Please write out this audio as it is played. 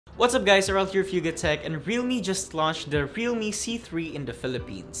What's up guys, Aral here with YugaTech, and Realme just launched the Realme C3 in the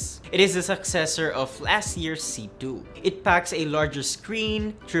Philippines. It is the successor of last year's C2. It packs a larger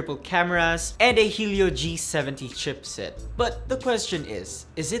screen, triple cameras, and a Helio G70 chipset. But the question is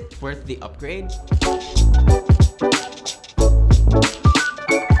it worth the upgrade?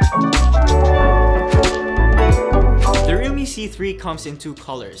 The Realme C3 comes in two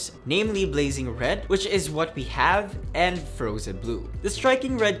colors, namely blazing red, which is what we have, and frozen blue. The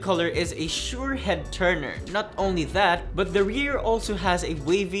striking red color is a sure head turner. Not only that, but the rear also has a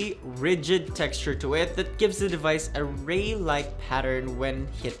wavy, rigid texture to it that gives the device a ray-like pattern when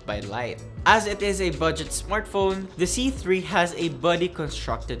hit by light. As it is a budget smartphone, the C3 has a body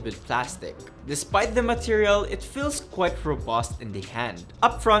constructed with plastic. Despite the material, it feels quite robust in the hand.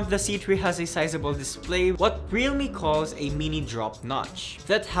 Up front, the C3 has a sizable display, what Realme calls a mini drop notch,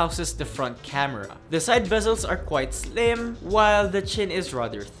 that houses the front camera. The side bezels are quite slim, while the chin is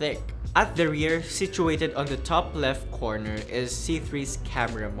rather thick. At the rear, situated on the top left corner, is C3's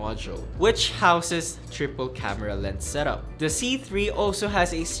camera module, which houses triple camera lens setup. The C3 also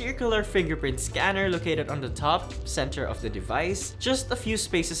has a circular fingerprint scanner located on the top center of the device, just a few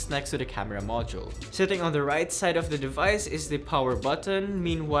spaces next to the camera module. Sitting on the right side of the device is the power button,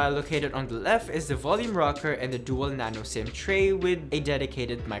 meanwhile located on the left is the volume rocker and the dual nano SIM tray with a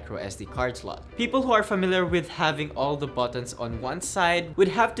dedicated micro SD card slot. People who are familiar with having all the buttons on one side would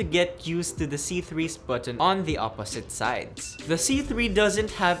have to get used to the C3's button on the opposite sides. The C3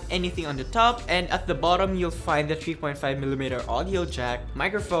 doesn't have anything on the top, and at the bottom you'll find the 3.5mm audio jack,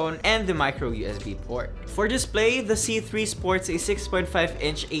 microphone, and the micro USB port. For display, the C3 sports a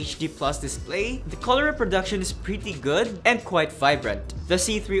 6.5-inch HD Plus display. The color reproduction is pretty good and quite vibrant. The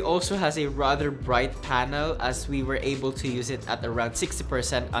C3 also has a rather bright panel, as we were able to use it at around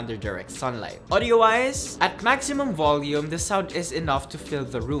 60% under direct sunlight. Audio-wise, at maximum volume, the sound is enough to fill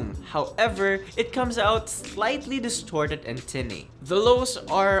the room. However, it comes out slightly distorted and tinny. The lows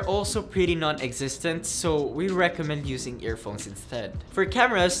are also pretty non-existent, so we recommend using earphones instead. For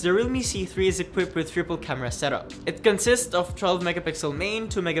cameras, the Realme C3 is equipped with triple camera setup. It consists of 12MP main,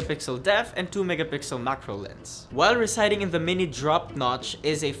 2MP depth, and 2MP macro lens. While residing in the mini drop notch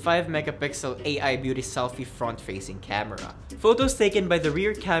is a 5MP AI beauty selfie front-facing camera. Photos taken by the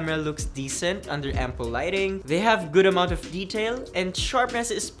rear camera looks decent under ample lighting. They have good amount of detail, and sharpness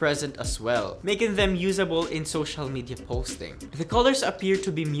is present as well, making them usable in social media posting. The colors appear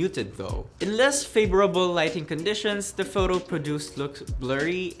to be muted though. In less favorable lighting conditions, the photo produced looks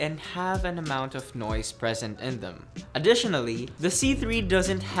blurry and have an amount of noise present in them. Additionally, the C3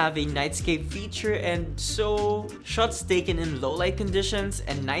 doesn't have a nightscape feature, and so shots taken in low light conditions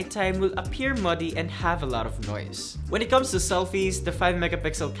and nighttime will appear muddy and have a lot of noise. When it comes to selfies, the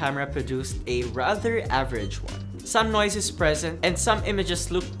 5MP camera produced a rather average one. Some noise is present and some images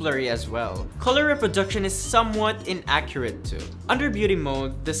look blurry as well. Color reproduction is somewhat inaccurate too. Under beauty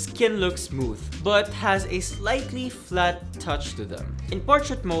mode, the skin looks smooth but has a slightly flat touch to them. In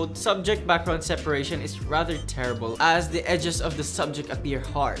portrait mode, subject background separation is rather terrible, as the edges of the subject appear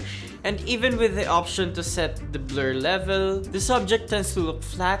harsh. And even with the option to set the blur level, the subject tends to look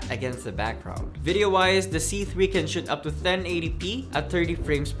flat against the background. Video-wise, the C3 can shoot up to 1080p at 30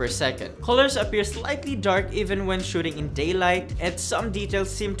 frames per second. Colors appear slightly dark even when shooting in daylight, and some details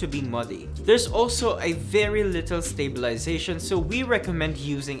seem to be muddy. There's also a very little stabilization, so we recommend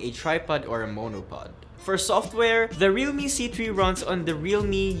using a tripod or a monopod. For software, the Realme C3 runs on the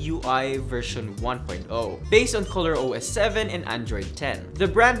Realme UI version 1.0, based on ColorOS 7 and Android 10. The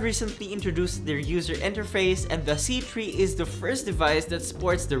brand recently introduced their user interface, and the C3 is the first device that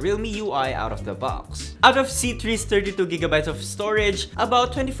sports the Realme UI out of the box. Out of C3's 32GB of storage,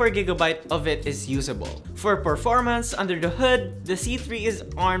 about 24GB of it is usable. For performance, under the hood, the C3 is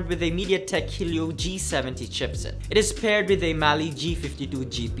armed with a MediaTek Helio G70 chipset. It is paired with a Mali G52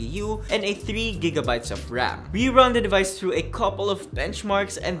 GPU and a 3GB of RAM. We run the device through a couple of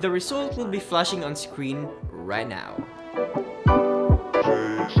benchmarks, and the result will be flashing on screen right now.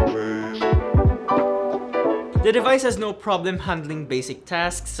 The device has no problem handling basic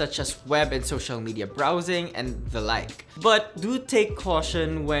tasks such as web and social media browsing and the like. But do take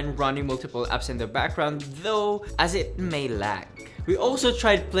caution when running multiple apps in the background though, as it may lag. We also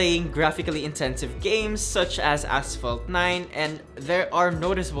tried playing graphically intensive games such as Asphalt 9, and there are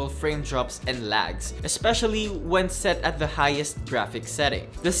noticeable frame drops and lags, especially when set at the highest graphics setting.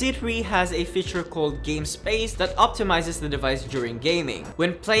 The C3 has a feature called Game Space that optimizes the device during gaming.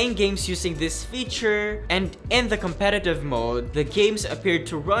 When playing games using this feature and in the competitive mode, the games appeared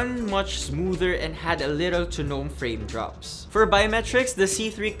to run much smoother and had a little to no frame drops. For biometrics, the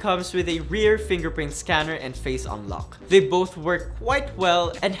C3 comes with a rear fingerprint scanner and face unlock. They both work work quite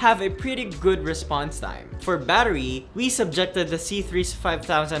well and have a pretty good response time. For battery, we subjected the C3's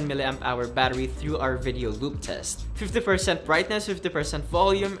 5000 mAh battery through our video loop test. 50% brightness, 50%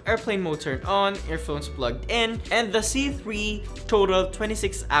 volume, airplane mode turned on, earphones plugged in, and the C3 totaled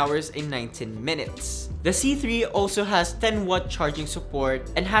 26 hours and 19 minutes. The C3 also has 10-watt charging support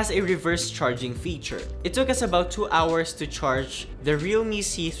and has a reverse charging feature. It took us about 2 hours to charge the Realme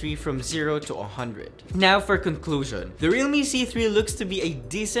C3 from 0 to 100. Now for conclusion, the Realme C3 looks to be a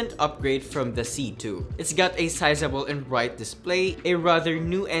decent upgrade from the C2. It's got a sizable and bright display, a rather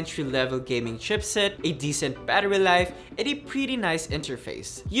new entry-level gaming chipset, a decent battery life, and a pretty nice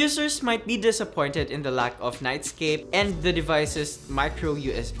interface. Users might be disappointed in the lack of nightscape and the device's micro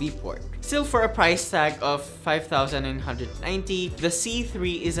USB port. Still, for a price tag of $5,990, the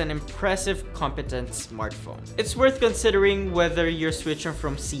C3 is an impressive, competent smartphone. It's worth considering whether you're switching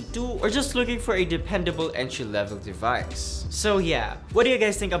from C2 or just looking for a dependable entry-level device. So yeah, what do you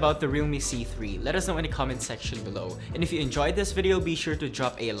guys think about the Realme C3? Let us know in the comment section below. And if you enjoyed this video, be sure to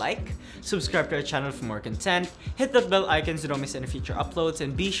drop a like, subscribe to our channel for more content, hit that bell icon so you don't miss any future uploads,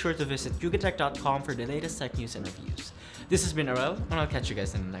 and be sure to visit YugaTech.com for the latest tech news and reviews. This has been Arel, and I'll catch you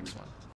guys in the next one.